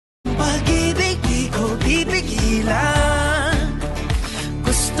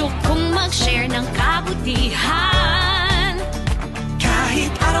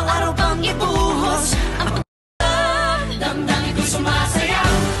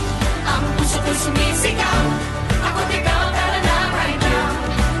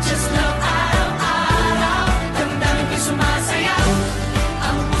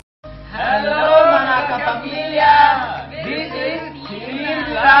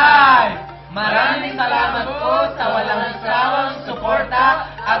salamat po sa walang sawang suporta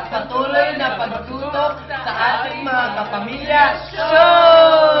at patuloy na pagtutok sa ating mga kapamilya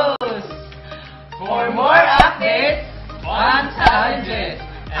shows! For more updates, fun challenges,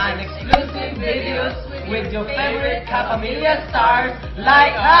 and exclusive videos with your favorite kapamilya stars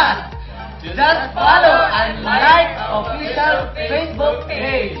like us, just follow and like our official Facebook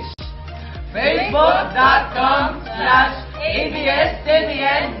page.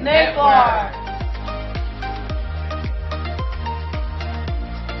 Facebook.com/Abs-Cbn Network.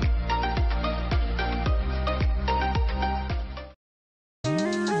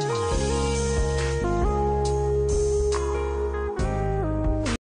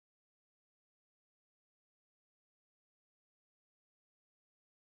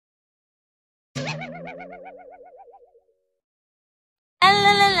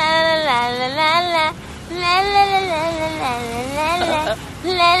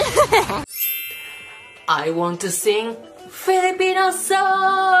 I want to sing Filipino song.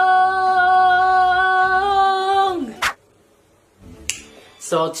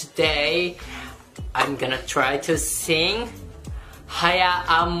 So today I'm gonna try to sing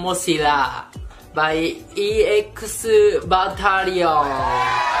Hayaan Mo Sila by EX Battalion.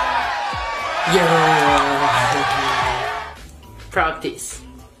 Yeah. Practice.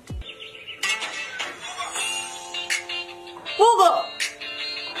 Over.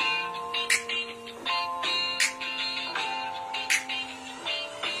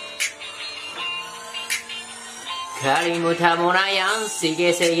 Kalimutan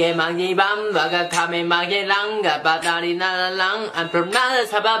sige sige magbibang baga kami magilang kapatari na lang ang problema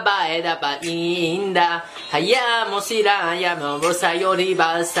sa babae dapat iinda. Hayaan mo sila, hayaan mo sa'yo, di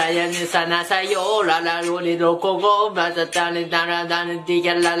ba saya niyo sana sa'yo, lalaro niloko ko, matatanin naradanin di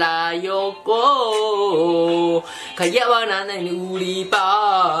ka lalayo ko. Kayawan na uli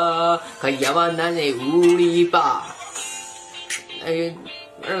pa, kayawan na uli pa. Ay,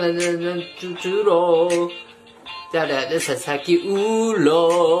 tuturo. Dada sasaki ulo,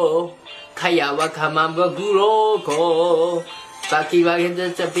 kayawa kama baguro ko. Baki baki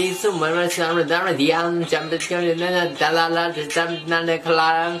tapi semua sama dalam diam jam berjalan dan dalala jam dan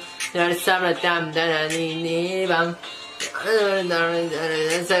kelarang dari sama jam dan ini bang.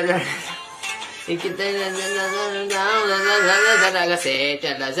 Kita kasih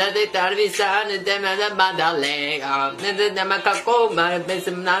jalan jadi terbiasa dengan badalek. Nanti nama kaku mahu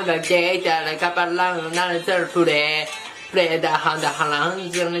semenaga kita kapal lang nanti terpure. Preda handa halang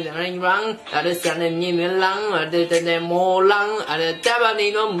jangan orang ada sana ni lang ada tanda molang ada taban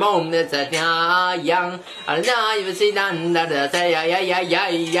ni mom saja yang ada yang dan ada saya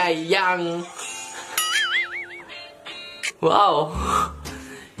yang. Wow.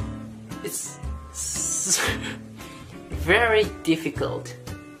 It's very difficult.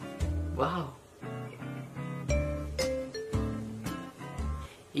 Wow.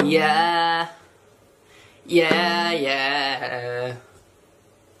 Yeah. Yeah. Yeah.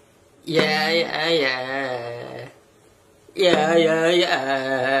 Yeah. Yeah.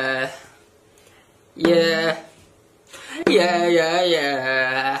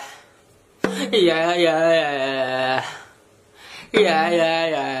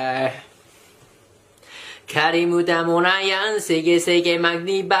 Kalimutan mo na yan, sige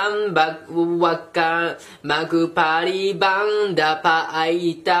magnibang, waka magparibang, dapat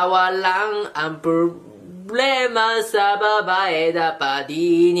ay tawa lang, ang problema sa babae dapat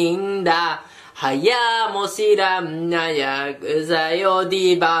ininda. Hayaan mo sila nayag sa'yo,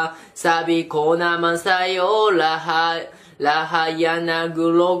 diba? Sabi ko naman sa'yo, lahat yan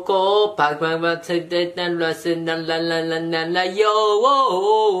nagulo ko, pag magmatigit na lasin na lalayo.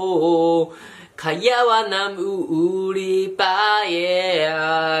 Kayawan na uuli pa,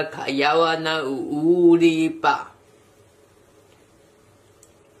 yeah. Kayawan na uuli pa.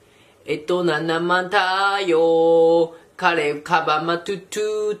 Ito na naman tayo. Kare ka ba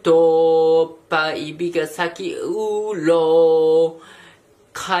matututo? Paibigan sa ulo.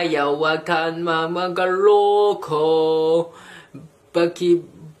 Kayawan ka magaloko.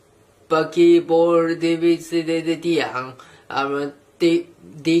 Baki bor diang.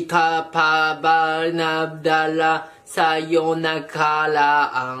 Di ka pa ba nabdala sa iyong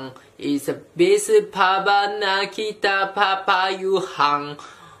nakalaang? Isabis pa ba na kita papayuhang?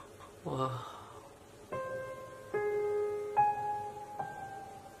 Wow.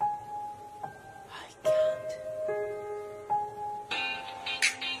 I can't.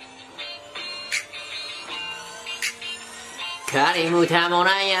 Kalimutan mo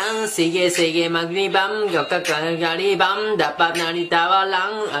na yan, sige maglibam, kakakalibam, dapat naritawa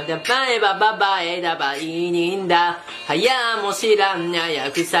lang, ang babae dapat ininda. Hayamosiramnya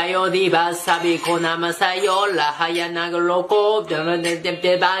yakusayo diba sabi ko naman sa'yo lahaya nagloko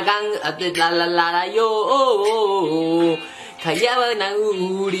bagang at lalalalayo kaya wag nang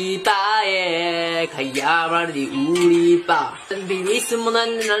uuli pa kaya wag di uli pa bilis mo na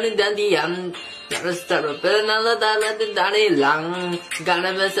nandiyan pero nalala lang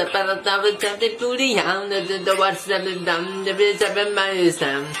gana ba sa paratawag sa tipuliyang what's the dam the seven miles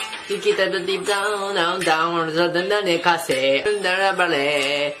kita the deep down sa dandane kasi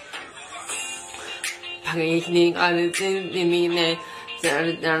darabale panginig alitin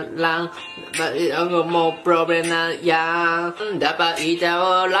lang mo problem na yang dapat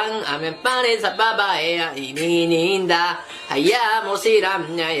itaw lang amin pare sa babae inininda hayamo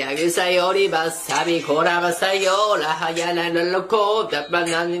siramnya yagusayo diba sabi ko naman sa'yo lahaya na naloko dapat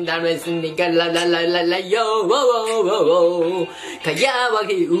nanin dami sinigal lalalalayo kaya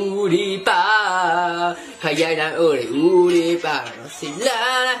wag iuli pa kaya na uli pa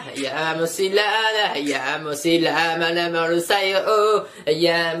hayamo sila malamaro sa'yo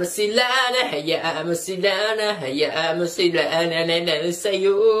hayamo sila na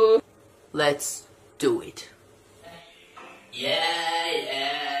sa'yo. Let's do it. Yeah.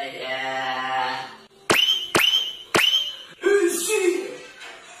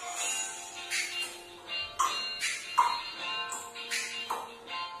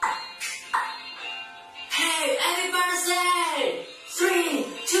 Hey, everybody say 3,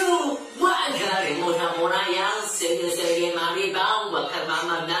 2, 1. Galing mo na muna yan. Sige, maribang. Wag ka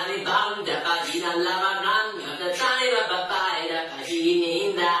mamanaribang. Dapat inalabanan. At tayo babae na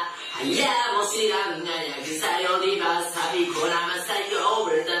kahininda. Hayamo silang ngayon sa'yo, diba? Sabi ko naman sa'yo,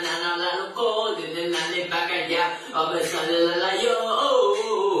 berta na nalalo ko, din na nipagaya, o basta nalalayo.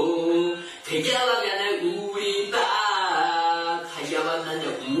 Kaya wag na nag-uli pa,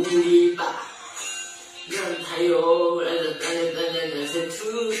 Yan tayo, sa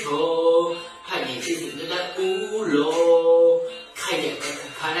tuto, kanya isin na ulo, kaya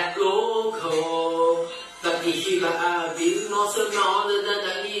magkakalako. Pag-ihiba binusunod na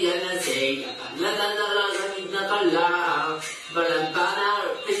nangiyan na siya Lalalalamig na pala Balang para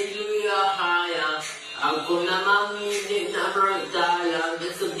piluyahaya Ako naman hindi na magdala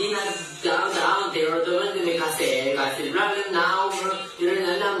So di na down Pero doon din kasi running now Yun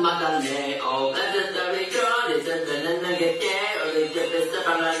na lang madali Oh, that's the story girl It's a na nagete O it's a best na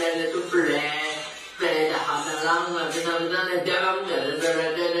pala na tupre Pwede hata lang At na dam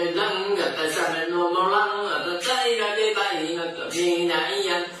lang Kasama mo lang At tayo na dibayin At kami na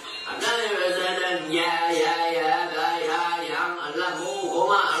iyan At naliwasanan Bayayang Alam mo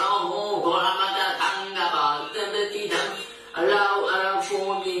kumaraw mo Kung matatanggap At nabatinan Araw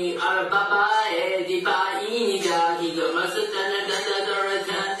po ni babae Di pa iniga Di ka masata na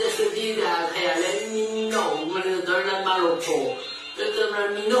dadadarasan Sa dida Kaya let me know Manadar na maroko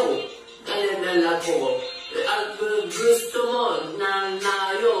Tatamar me know Kaya nalako At gusto mo na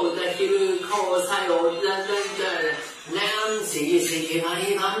nayo dahil ko sa'yo lalagdan sige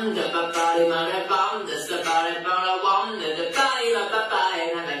maribam Dapapari maribam Dapapari marawam Dapapari mapapari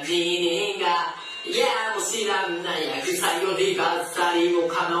na nagdiniga Hayamo silang naya sa'yo di kasali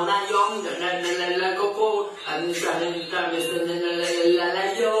mo kamaw na yung nalalalago ko Ang sa'yo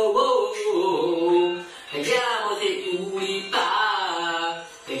nalalalayo Hayamo si uli pa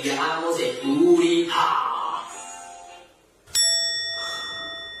Hayamo si uli pa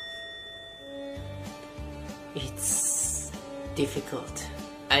It's difficult.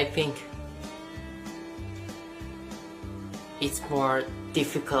 I think it's more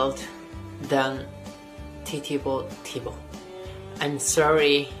difficult than Tibo. I'm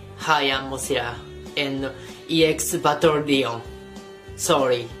sorry, Hayam Mosira and EX Battalion.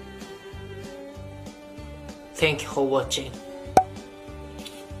 Sorry. Thank you for watching.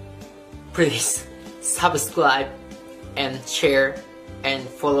 Please subscribe and share and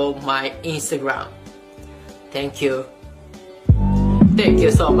follow my Instagram. Thank you. Thank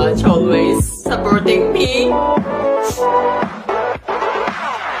you so much always supporting me.